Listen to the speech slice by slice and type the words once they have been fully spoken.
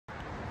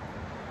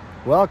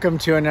Welcome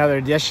to another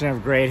edition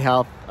of Great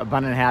Health,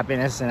 Abundant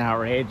Happiness, and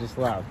Outrageous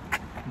Love.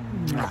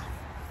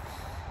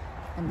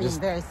 I'm being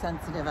very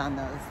sensitive on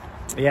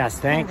those. Yes,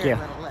 thank you.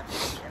 Little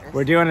lips of yours.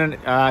 We're doing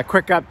a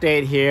quick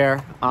update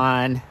here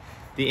on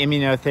the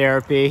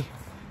immunotherapy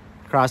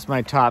across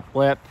my top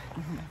lip.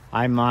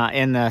 I'm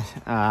in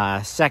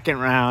the second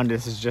round.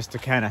 This is just to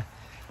kind of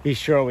be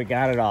sure we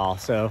got it all.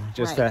 So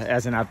just Right.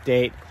 as an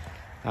update,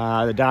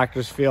 the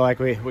doctors feel like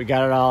we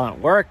got it all and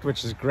it worked,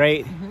 which is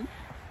great.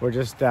 We're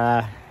just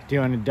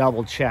doing a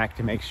double check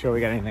to make sure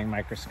we got anything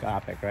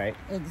microscopic, right?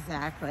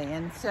 Exactly.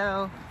 And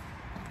so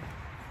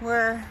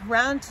we're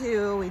round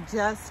 2. We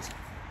just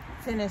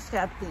finished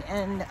at the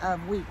end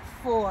of week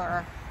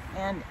 4.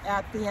 And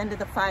at the end of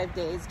the 5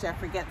 days,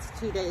 Jeffrey gets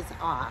 2 days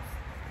off.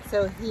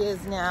 So he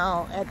is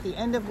now at the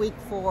end of week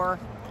 4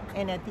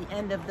 and at the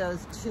end of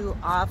those 2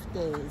 off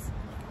days.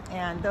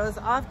 And those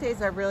off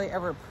days are really a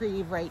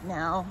reprieve right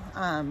now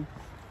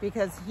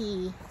because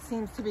he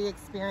seems to be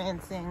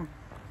experiencing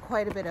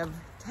quite a bit of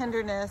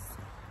tenderness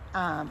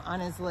on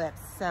his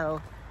lips,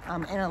 so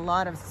and a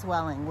lot of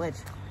swelling, which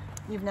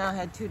you've now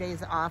had 2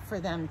 days off for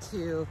them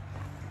to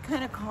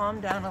kind of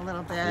calm down a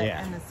little bit.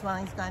 And the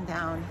swelling's gone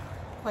down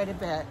quite a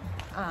bit.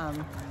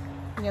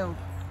 You know,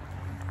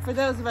 for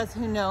those of us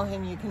who know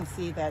him, you can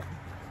see that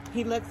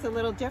he looks a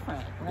little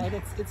different, right?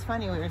 It's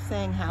funny, we were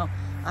saying how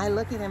I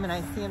look at him and I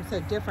see him so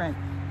different,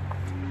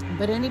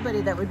 but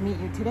anybody that would meet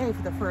you today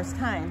for the first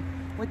time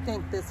would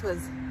think this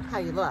was how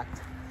you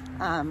looked.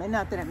 And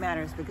not that it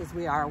matters because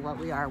we are what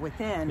we are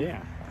within.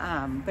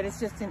 But it's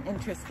just an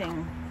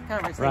interesting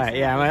conversation. Right,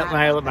 yeah,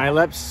 my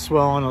lips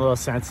swollen, a little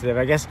sensitive.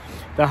 I guess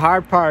the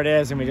hard part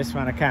is, and we just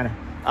want to kind of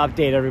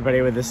update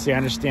everybody with this so you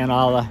understand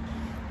all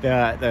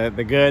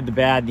the good, the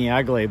bad, and the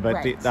ugly. But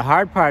Right. the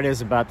hard part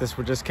is about this,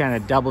 we're just kind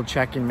of double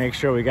checking, make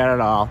sure we got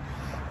it all.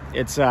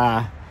 It's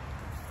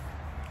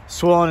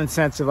swollen and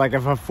sensitive, like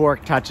if a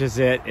fork touches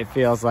it, it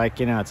feels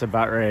like, you know, it's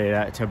about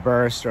ready to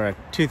burst, or a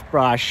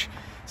toothbrush.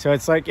 So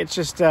it's like, it's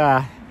just,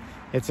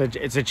 it's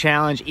a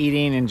challenge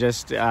eating and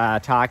just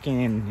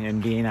talking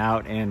and being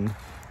out in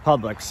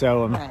public.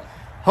 So I'm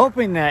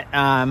hoping that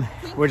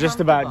we're just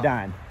about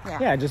done.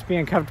 Yeah, just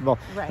being comfortable.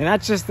 Right. And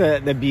that's just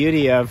the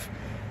beauty of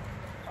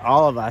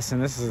all of us.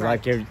 And this is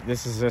like,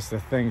 this is just the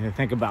thing to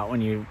think about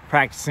when you're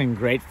practicing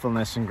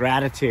gratefulness and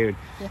gratitude.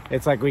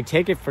 It's like we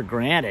take it for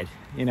granted.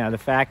 You know, the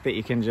fact that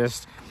you can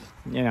just,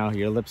 you know,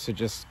 your lips are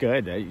just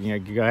good. You know,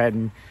 you go ahead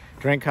and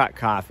drink hot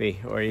coffee,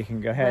 or you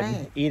can go ahead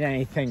and eat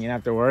anything. You don't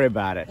have to worry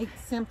about it.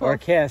 It's simple or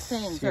kiss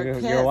things,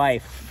 your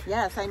wife.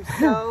 Yes, I'm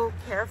so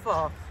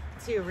careful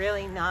to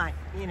really not,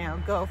 you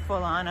know, go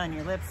full on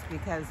your lips,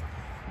 because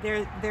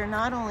they're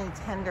not only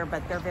tender,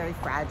 but they're very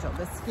fragile.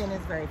 The skin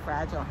is very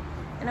fragile.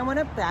 And I want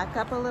to back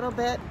up a little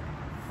bit,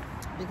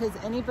 because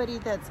anybody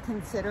that's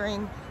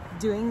considering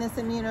doing this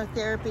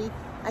immunotherapy,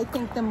 I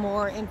think the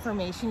more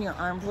information you're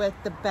armed with,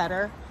 the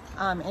better.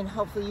 And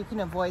hopefully you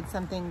can avoid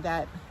something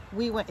that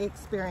we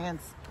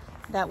experienced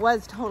that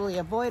was totally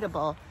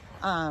avoidable.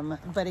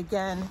 But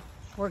again,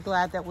 we're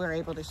glad that we're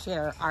able to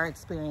share our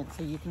experience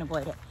so you can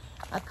avoid it.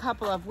 A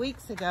couple of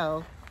weeks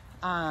ago,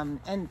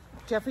 and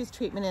Jeffrey's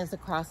treatment is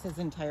across his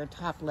entire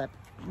top lip,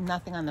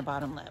 nothing on the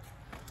bottom lip.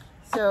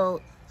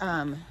 So,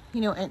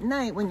 you know, at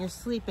night when you're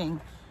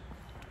sleeping,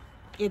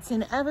 it's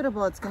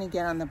inevitable it's going to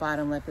get on the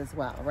bottom lip as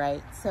well,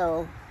 right?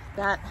 So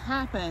that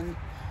happened,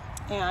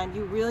 and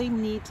you really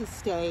need to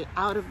stay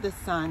out of the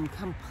sun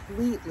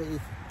completely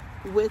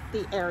with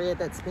the area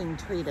that's being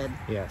treated.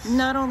 Yes.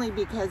 Not only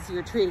because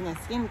you're treating a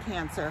skin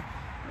cancer,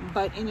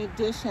 but in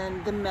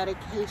addition, the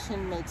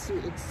medication makes you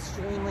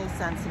extremely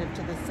sensitive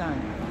to the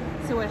sun.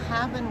 So what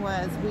happened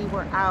was, we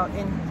were out,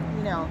 and,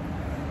 you know,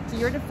 to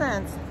your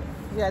defense,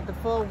 you had the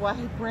full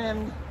white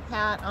brimmed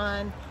hat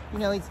on. You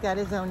know, he's got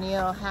his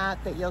O'Neill hat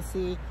that you'll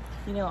see,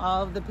 you know,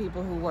 all of the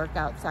people who work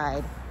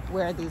outside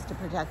wear these to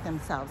protect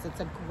themselves. It's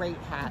a great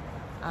hat.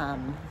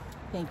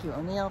 Thank you,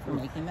 O'Neill, for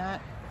making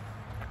that.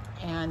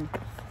 And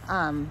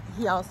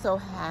he also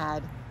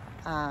had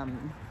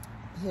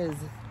his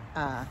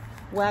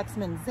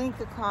Waxman zinc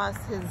across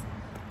his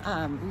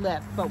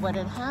lip. But what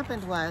had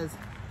happened was,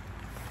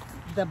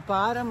 the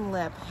bottom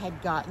lip had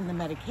gotten the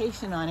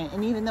medication on it,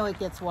 and even though it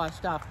gets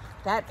washed off,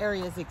 that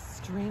area is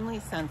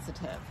extremely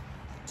sensitive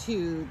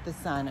to the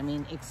sun. I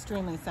mean,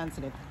 extremely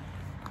sensitive.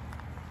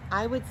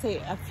 I would say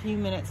a few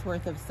minutes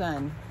worth of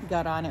sun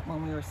got on it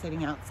when we were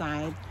sitting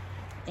outside,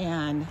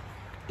 and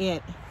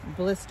it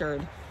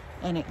blistered,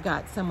 and it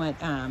got somewhat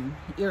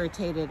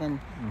irritated and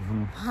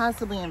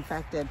possibly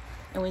infected.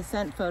 And we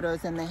sent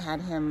photos, and they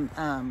had him,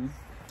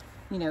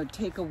 you know,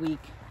 take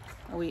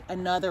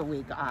another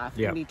week off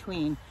in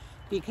between,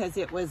 because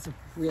it was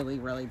really,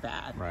 really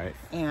bad. Right.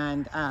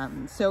 And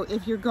so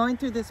if you're going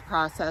through this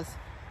process,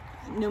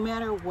 no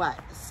matter what,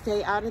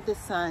 stay out of the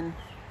sun,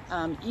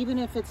 even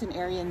if it's an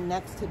area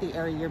next to the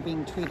area you're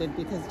being treated,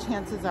 because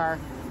chances are,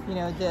 you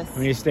know, this...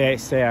 When you stay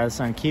out of the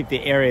sun, keep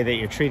the area that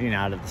you're treating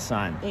out of the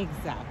sun.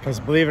 Exactly.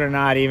 Because believe it or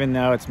not, even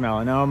though it's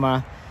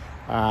melanoma,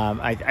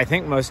 I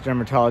think most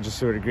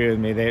dermatologists would agree with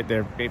me.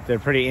 They're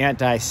pretty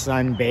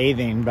anti-sun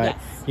bathing, but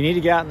Yes. you need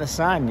to get out in the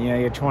sun. You know,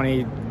 you're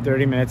 20,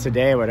 30 minutes a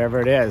day, whatever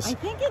it is. I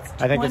think it's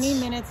 20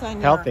 minutes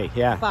on healthy, your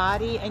yeah.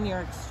 body and your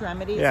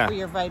extremities Yeah. for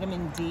your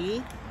vitamin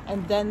D,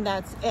 and then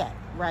that's it,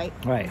 right?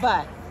 Right.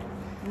 But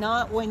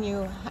not when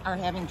you are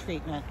having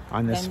treatment.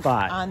 On this Then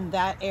spot. On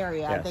that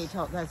area, Yes. they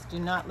told us, do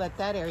not let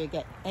that area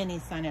get any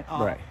sun at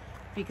all. Right.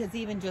 Because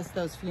even just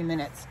those few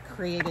minutes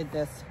created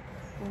this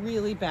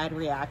really bad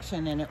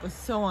reaction, and it was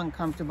so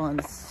uncomfortable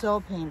and so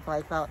painful.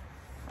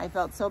 I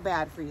felt so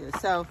bad for you.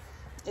 So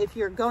if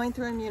you're going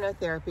through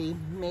immunotherapy,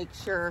 make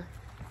sure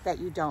that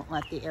you don't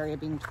let the area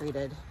being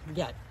treated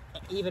get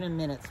even a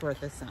minute's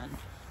worth of sun.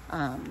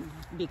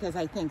 Because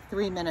I think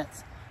 3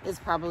 minutes is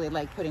probably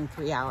like putting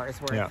 3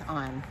 hours worth Yeah.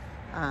 on.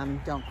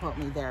 Don't quote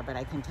me there, but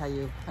I can tell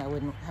you I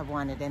wouldn't have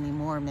wanted any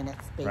more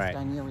minutes based Right.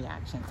 on your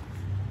reaction.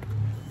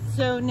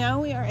 So now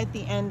we are at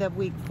the end of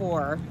week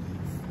 4,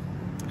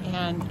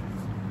 and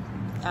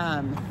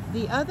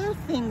the other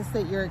things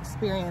that you're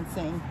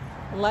experiencing,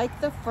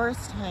 like the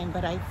first time,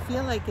 but I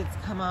feel like it's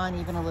come on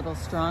even a little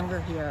stronger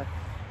here,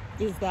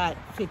 is that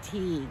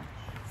fatigue.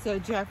 So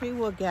Jeffrey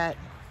will get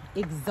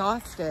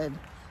exhausted,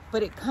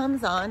 but it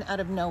comes on out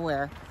of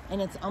nowhere,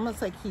 and it's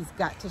almost like he's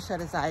got to shut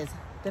his eyes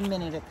the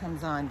minute it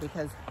comes on,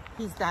 because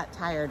he's that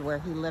tired where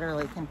he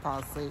literally can fall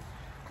asleep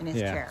in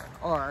his Yeah. chair.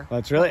 Or Well,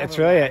 it's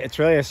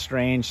really a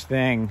strange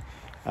thing,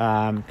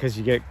 because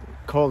you get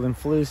cold and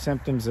flu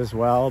symptoms as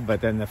well,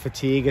 but then the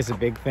fatigue is a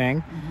big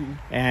thing.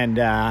 And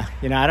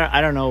you know,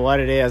 I don't know what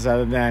it is,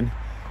 other than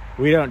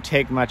we don't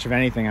take much of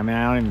anything. I mean,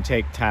 I don't even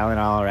take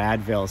Tylenol or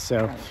Advil.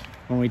 So Right.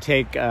 when we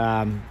take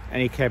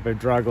any type of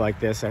drug like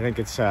this, I think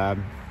it's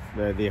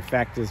the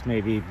effect is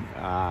maybe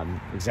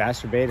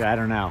exacerbated. I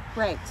don't know.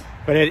 Right.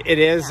 But it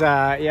is,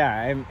 I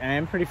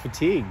am pretty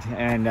fatigued.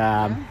 And,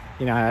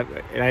 you know,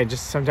 I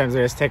just sometimes I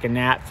just take a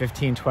nap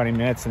 15, 20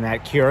 minutes, and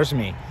that cures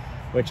me,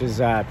 which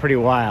is pretty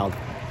wild.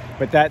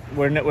 But that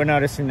we're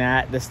noticing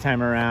that this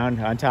time around,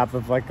 on top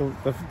of like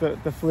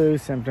the flu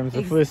symptoms.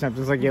 The flu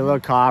symptoms, like a little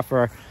cough,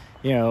 or,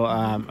 you know,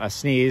 a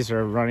sneeze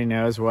or runny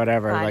nose,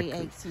 whatever. Body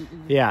like, aches.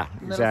 yeah,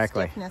 Little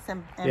exactly. stiffness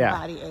and Yeah.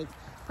 body aches.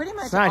 Pretty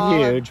much It's not all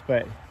of- huge,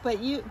 but But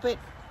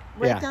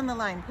right Yeah. down the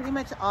line, pretty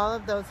much all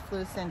of those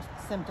flu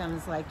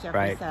symptoms, like Jeffrey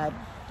Right. said,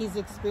 he's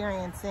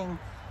experiencing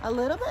a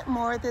little bit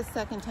more this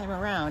second time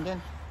around.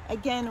 And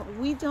again,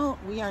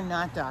 we are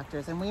not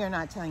doctors, and we are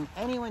not telling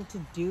anyone to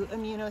do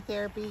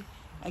immunotherapy.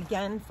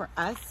 Again, for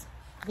us,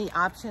 the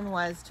option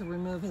was to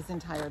remove his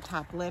entire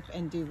top lip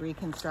and do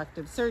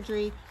reconstructive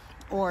surgery,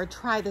 or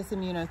try this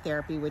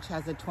immunotherapy, which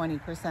has a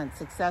 20%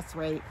 success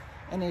rate,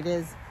 and it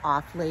is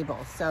off-label.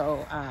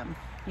 So,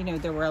 you know,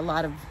 there were a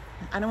lot of,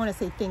 I don't want to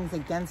say things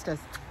against us.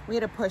 We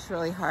had to push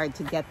really hard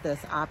to get this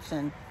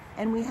option,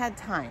 and we had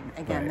time.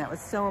 Again, Right. that was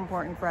so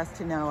important for us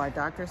to know. Our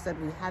doctor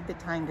said we had the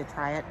time to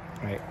try it.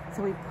 right.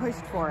 So we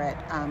pushed for it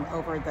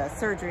over the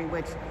surgery,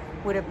 which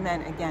would have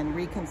meant, again,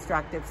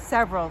 reconstructive,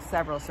 several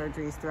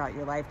surgeries throughout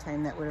your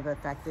lifetime that would have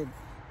affected,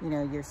 you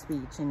know, your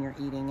speech and your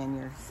eating and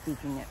your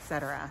speaking,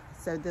 etc.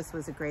 So this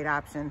was a great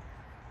option.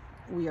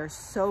 We are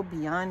so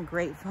beyond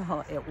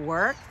grateful it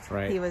worked.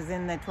 Right. He was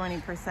in the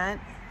 20%.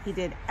 He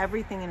did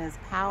everything in his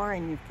power,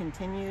 and you've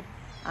continued.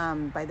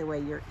 By the way,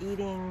 your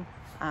eating,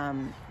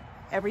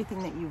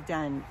 everything that you've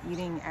done,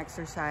 eating,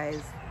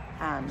 exercise,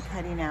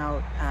 cutting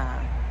out,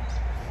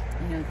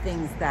 you know,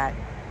 things that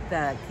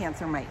the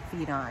cancer might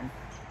feed on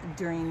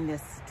during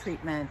this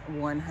treatment,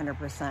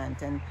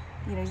 100%. And,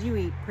 you know, you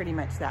eat pretty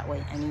much that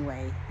way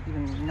anyway,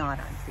 even not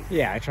on treatment.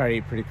 Yeah, I try to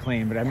eat pretty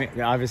clean, but I mean,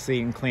 obviously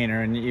eating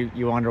cleaner, and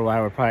you wonder why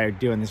we're probably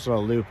doing this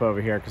little loop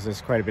over here, because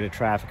there's quite a bit of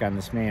traffic on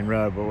this main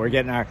road, but we're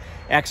getting our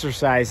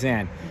exercise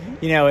in.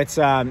 You know, it's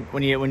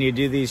when you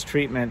do these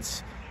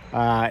treatments,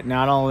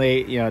 not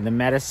only, you know, the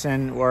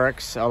medicine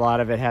works, a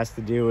lot of it has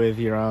to do with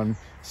your own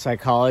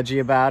psychology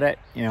about it.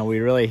 You know, we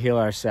really heal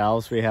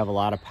ourselves. We have a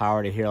lot of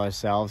power to heal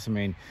ourselves. I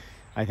mean,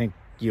 I think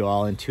you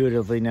all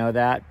intuitively know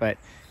that, but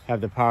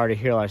have the power to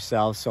heal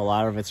ourselves. So a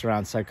lot of it's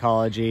around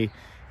psychology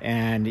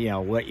and, you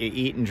know, what you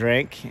eat and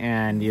drink.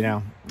 And, you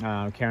know,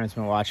 Karen's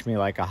been watching me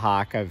like a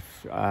hawk.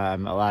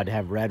 I'm allowed to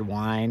have red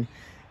wine.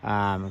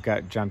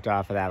 Got jumped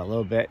off of that a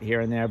little bit here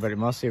and there, but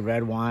mostly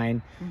red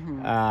wine,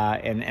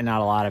 and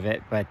not a lot of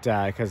it, but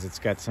because it's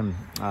got some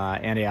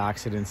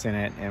antioxidants in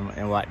it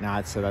and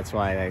whatnot. So that's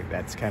why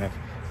that's kind of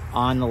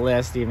on the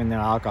list, even though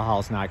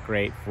alcohol is not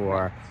great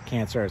for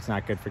cancer. It's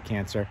not good for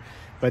cancer.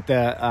 But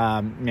the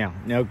you know,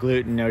 no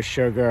gluten, no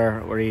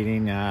sugar. We're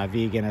eating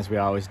vegan, as we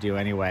always do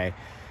anyway.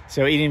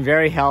 So eating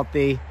very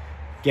healthy,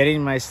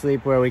 getting my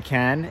sleep where we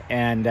can.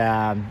 And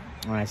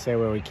when I say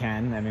where we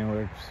can, I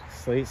mean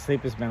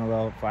sleep has been a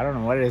little, I don't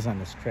know what it is on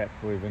this trip.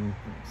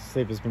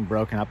 Sleep has been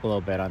broken up a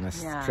little bit on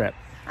this trip.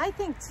 I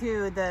think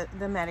too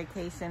the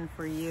medication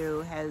for you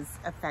has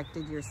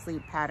affected your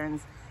sleep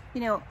patterns.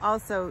 You know,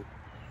 also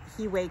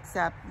he wakes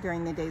up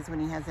during the days when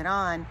he has it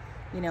on.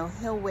 You know,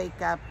 he'll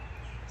wake up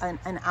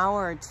an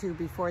hour or two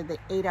before the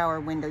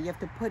 8-hour window. You have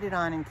to put it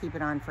on and keep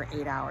it on for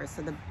 8 hours.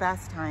 So the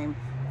best time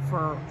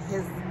for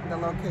the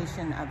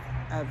location of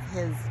of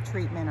his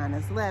treatment on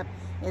his lip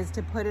is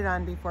to put it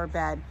on before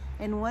bed.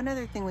 And one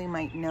other thing we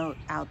might note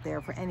out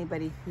there for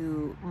anybody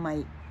who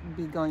might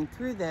be going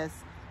through this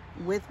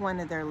with one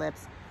of their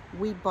lips,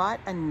 we bought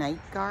a night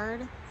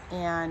guard,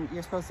 and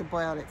you're supposed to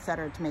boil it,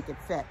 etc., to make it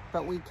fit.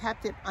 But we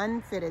kept it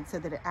unfitted so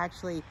that it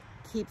actually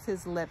keeps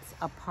his lips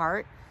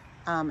apart.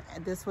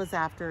 This was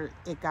after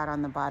it got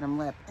on the bottom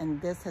lip, and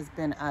this has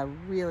been a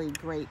really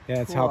great tool.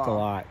 It's helped a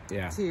lot.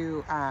 Yeah.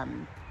 To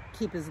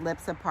keep his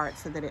lips apart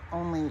so that it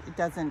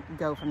doesn't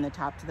go from the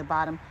top to the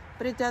bottom.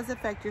 But it does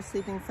affect your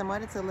sleeping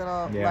somewhat. It's a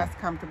little less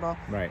comfortable.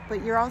 Right.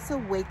 But you're also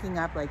waking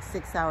up like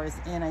 6 hours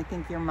in. I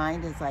think your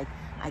mind is like,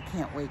 I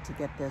can't wait to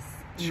get this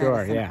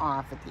medicine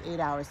off at the 8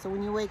 hours. So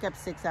when you wake up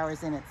 6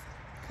 hours in, it's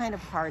kind of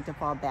hard to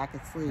fall back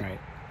asleep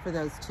for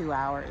those 2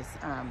 hours.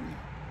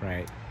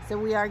 Right. So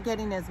we are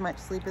getting as much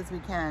sleep as we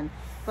can.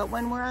 But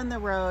when we're on the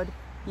road,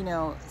 you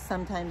know,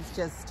 sometimes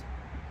just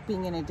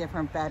being in a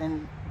different bed,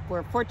 and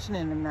we're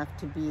fortunate enough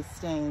to be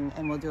staying,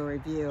 and we'll do a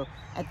review,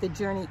 at the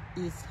Journey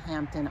East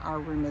Hampton. Our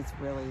room is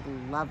really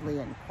lovely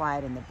and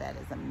quiet, and the bed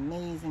is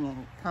amazing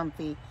and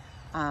comfy.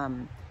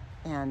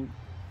 And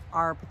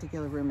our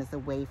particular room is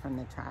away from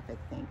the traffic,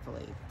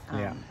 thankfully,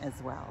 as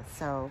well.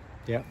 So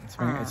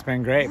it's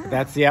been great. But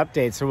that's the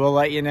update. So we'll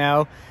let you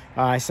know.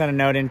 I sent a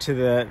note into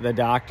the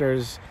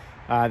doctors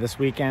this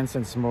weekend,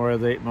 since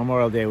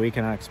Memorial Day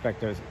weekend. I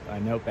expect a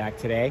note back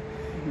today,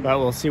 but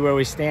we'll see where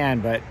we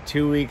stand. But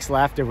 2 weeks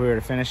left if we were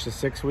to finish the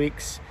 6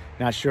 weeks.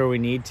 Not sure we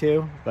need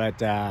to,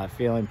 but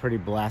feeling pretty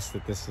blessed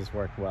that this has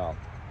worked well.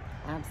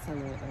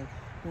 Absolutely.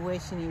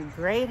 Wishing you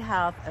great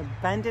health,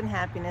 abundant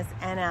happiness,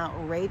 and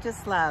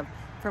outrageous love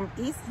from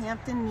East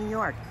Hampton, New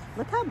York.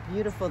 Look how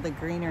beautiful the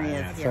greenery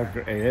is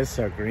here. It is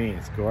so green.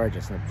 It's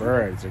gorgeous. And the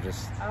birds are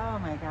just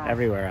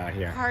everywhere out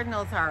here.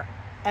 Cardinals are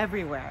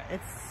everywhere.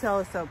 It's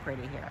so, so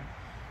pretty here.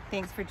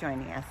 Thanks for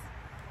joining us.